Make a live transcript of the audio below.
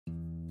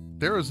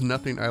There is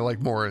nothing I like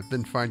more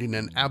than finding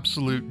an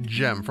absolute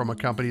gem from a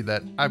company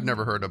that I've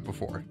never heard of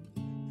before.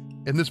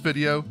 In this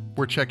video,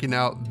 we're checking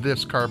out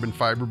this carbon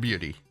fiber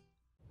beauty.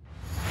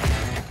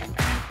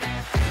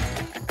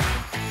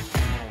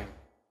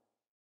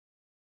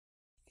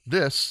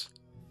 This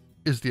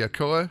is the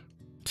Aoka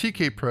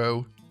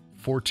TKPro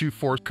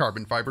 424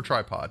 carbon fiber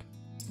tripod.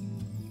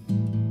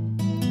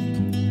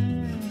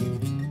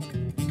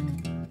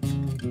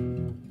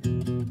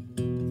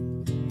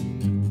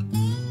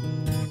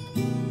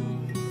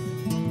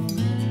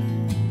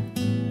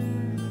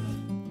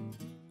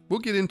 We'll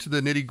get into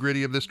the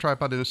nitty-gritty of this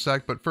tripod in a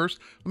sec, but first,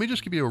 let me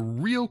just give you a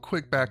real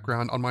quick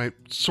background on my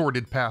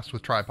sordid past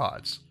with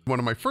tripods. One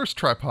of my first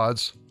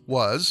tripods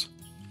was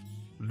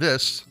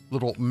this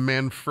little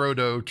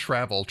Manfrotto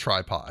travel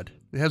tripod.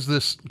 It has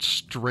this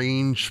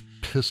strange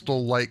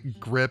pistol-like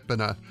grip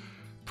and a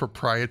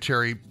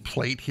proprietary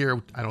plate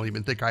here. I don't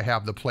even think I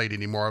have the plate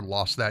anymore. I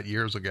lost that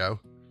years ago.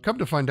 Come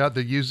to find out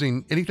that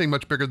using anything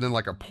much bigger than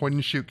like a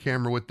point-and-shoot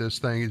camera with this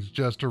thing is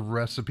just a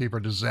recipe for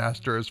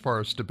disaster as far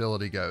as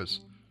stability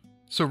goes.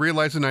 So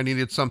realizing I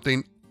needed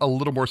something a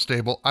little more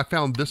stable, I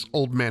found this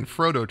old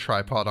Manfrotto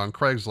tripod on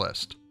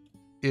Craigslist.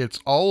 It's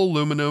all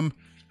aluminum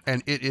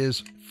and it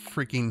is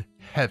freaking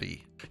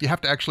heavy. You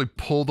have to actually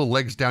pull the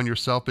legs down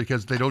yourself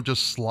because they don't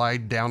just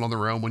slide down on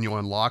their own when you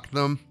unlock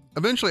them.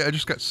 Eventually, I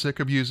just got sick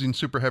of using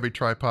super heavy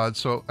tripods,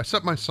 so I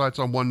set my sights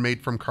on one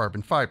made from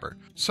carbon fiber.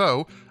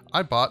 So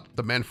I bought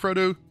the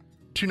Manfrotto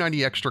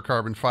 290 extra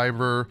carbon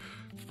fiber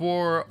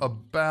for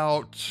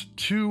about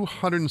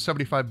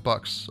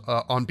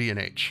 $275 on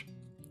B&H.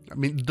 I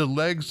mean, the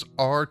legs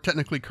are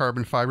technically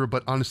carbon fiber,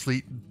 but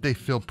honestly, they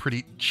feel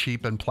pretty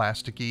cheap and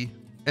plasticky.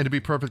 And to be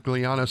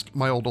perfectly honest,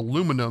 my old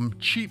aluminum,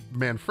 cheap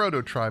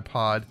Manfrotto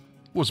tripod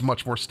was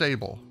much more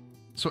stable.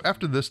 So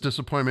after this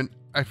disappointment,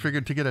 I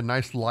figured to get a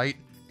nice light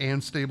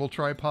and stable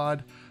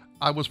tripod,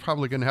 I was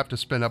probably going to have to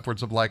spend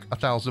upwards of like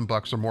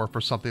 $1,000 or more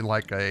for something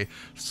like a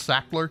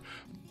Sackler.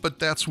 But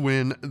that's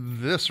when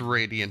this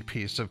radiant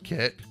piece of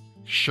kit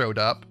showed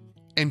up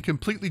and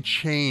completely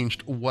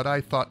changed what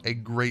I thought a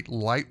great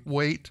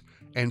lightweight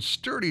and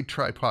sturdy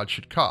tripod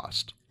should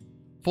cost.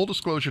 Full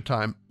disclosure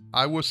time,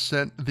 I was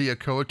sent the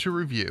Aoka to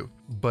review,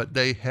 but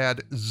they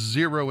had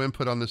zero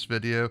input on this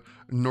video,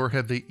 nor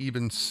had they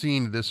even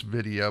seen this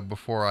video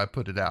before I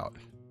put it out.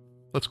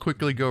 Let's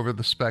quickly go over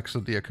the specs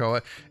of the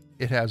Aoka.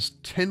 It has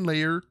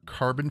 10-layer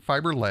carbon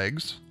fiber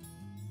legs.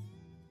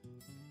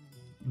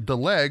 The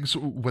legs,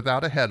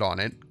 without a head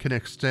on it, can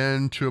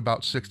extend to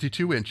about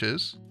 62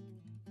 inches.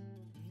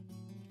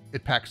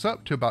 It packs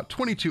up to about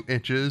 22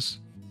 inches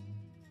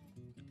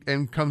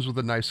and comes with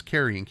a nice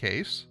carrying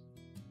case.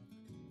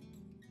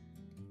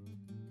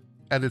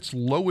 At its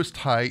lowest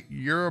height,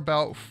 you're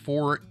about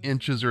 4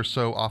 inches or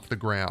so off the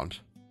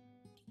ground.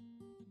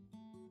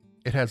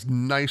 It has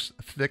nice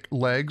thick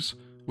legs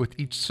with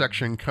each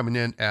section coming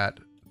in at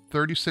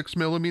 36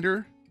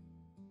 millimeter,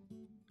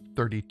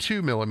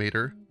 32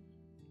 millimeter,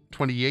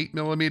 28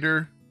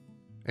 millimeter,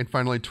 and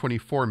finally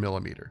 24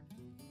 millimeter.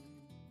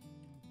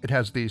 It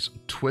has these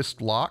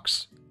twist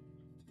locks.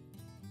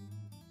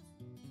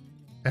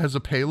 It has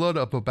a payload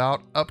of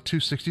about up to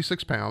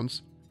 66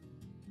 pounds.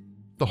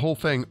 The whole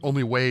thing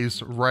only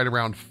weighs right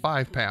around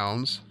 5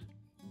 pounds.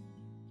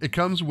 It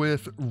comes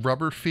with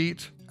rubber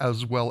feet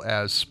as well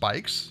as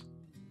spikes.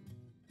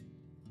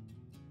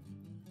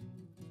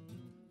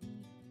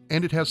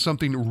 And it has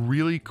something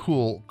really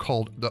cool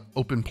called the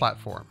open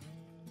platform.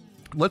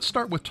 Let's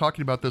start with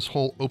talking about this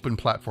whole open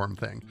platform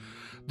thing.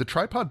 The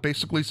tripod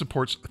basically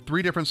supports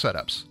 3 different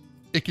setups.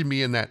 It can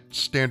be in that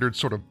standard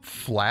sort of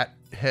flat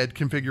head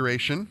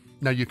configuration.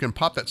 Now you can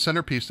pop that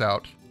centerpiece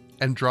out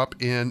and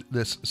drop in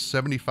this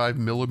 75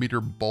 millimeter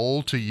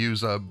bowl to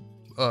use a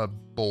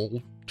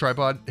bowl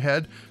tripod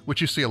head, which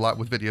you see a lot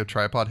with video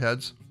tripod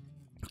heads.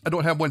 I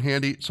don't have one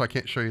handy, so I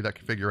can't show you that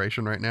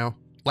configuration right now.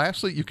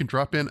 Lastly, you can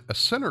drop in a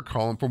center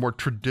column for more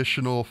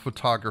traditional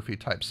photography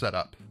type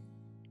setup.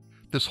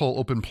 This whole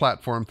open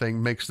platform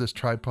thing makes this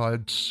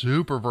tripod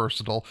super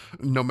versatile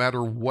no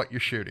matter what you're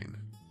shooting.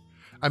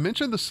 I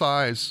mentioned the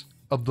size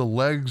of the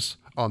legs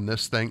on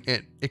this thing.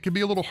 It can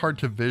be a little hard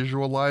to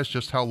visualize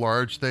just how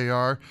large they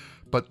are,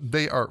 but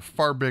they are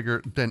far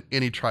bigger than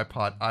any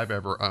tripod I've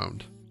ever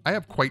owned. I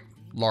have quite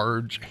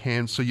large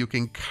hands, so you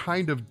can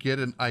kind of get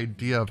an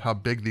idea of how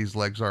big these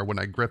legs are when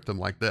I grip them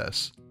like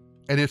this.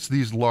 And it's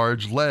these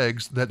large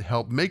legs that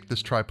help make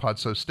this tripod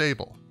so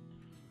stable.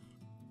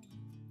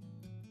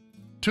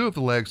 2 of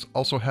the legs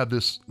also have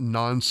this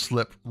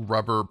non-slip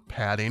rubber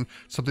padding,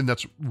 something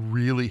that's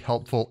really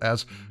helpful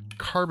as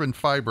carbon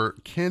fiber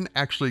can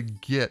actually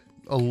get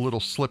a little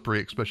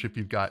slippery, especially if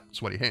you've got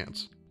sweaty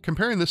hands.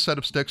 Comparing this set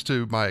of sticks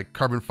to my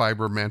carbon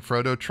fiber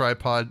Manfrotto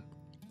tripod,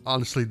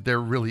 honestly,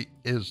 there really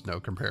is no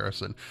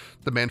comparison.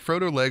 The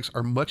Manfrotto legs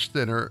are much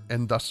thinner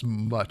and thus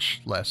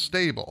much less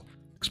stable,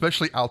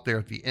 especially out there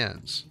at the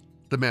ends.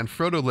 The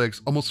Manfrotto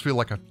legs almost feel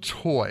like a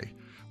toy,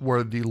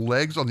 where the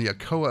legs on the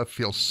Aoka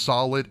feel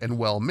solid and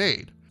well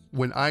made.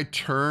 When I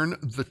turn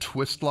the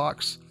twist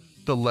locks,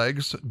 the The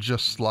legs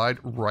just slide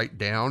right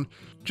down.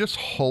 Just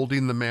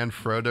holding the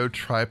Manfrotto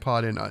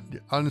tripod, and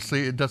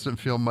honestly, it doesn't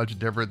feel much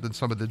different than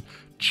some of the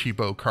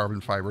cheapo carbon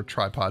fiber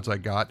tripods I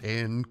got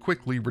and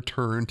quickly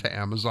returned to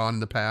Amazon in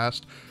the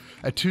past.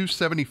 At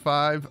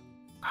 $275,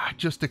 I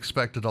just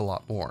expected a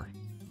lot more.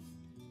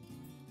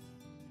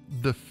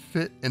 The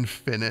fit and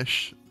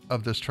finish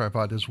of this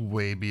tripod is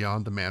way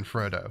beyond the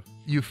Manfrotto.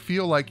 You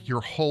feel like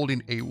you're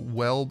holding a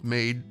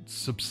well-made,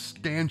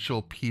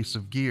 substantial piece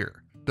of gear.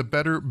 The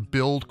better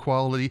build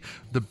quality,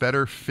 the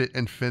better fit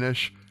and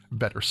finish,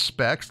 better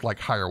specs like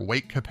higher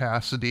weight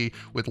capacity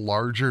with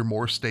larger,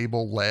 more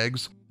stable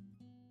legs.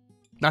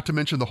 Not to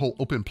mention the whole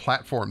open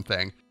platform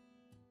thing.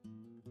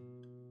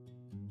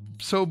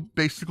 So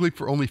basically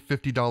for only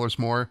 $50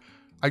 more,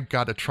 I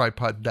got a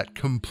tripod that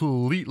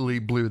completely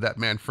blew that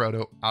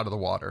Manfrotto out of the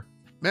water.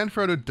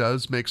 Manfrotto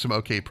does make some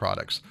okay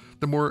products.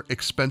 The more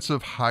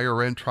expensive,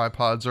 higher-end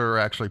tripods are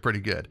actually pretty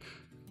good.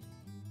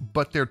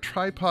 But they're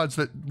tripods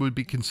that would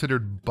be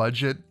considered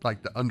budget,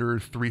 like the under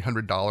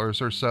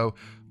 $300 or so.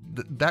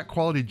 That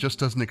quality just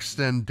doesn't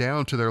extend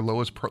down to their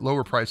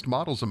lower-priced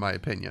models, in my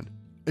opinion.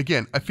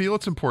 Again, I feel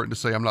it's important to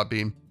say I'm not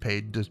being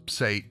paid to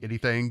say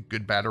anything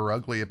good, bad, or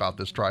ugly about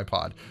this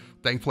tripod.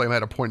 Thankfully, I'm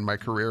at a point in my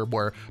career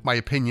where my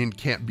opinion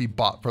can't be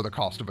bought for the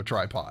cost of a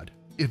tripod.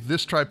 If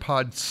this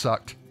tripod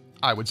sucked,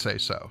 I would say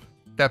so.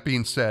 That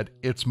being said,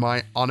 it's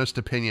my honest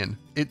opinion.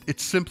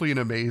 It's simply an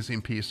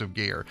amazing piece of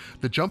gear.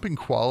 The jump in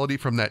quality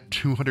from that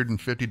 $250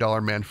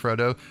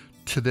 Manfrotto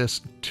to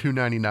this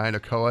 $299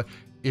 Aoka,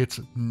 it's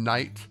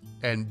night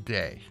and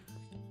day.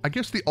 I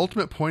guess the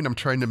ultimate point I'm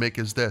trying to make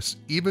is this: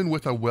 even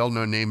with a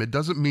well-known name, it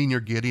doesn't mean you're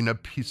getting a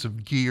piece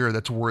of gear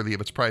that's worthy of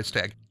its price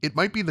tag. It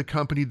might be the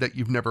company that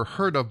you've never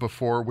heard of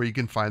before where you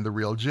can find the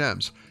real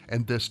gems,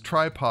 and this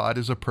tripod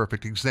is a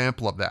perfect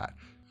example of that.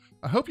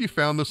 I hope you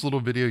found this little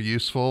video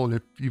useful, and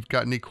if you've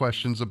got any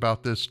questions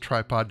about this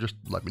tripod, just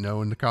let me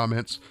know in the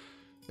comments.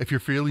 If you're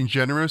feeling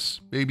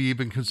generous, maybe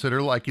even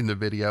consider liking the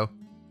video.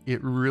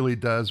 It really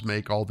does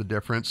make all the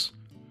difference.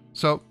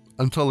 So,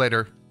 until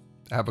later,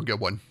 have a good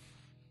one.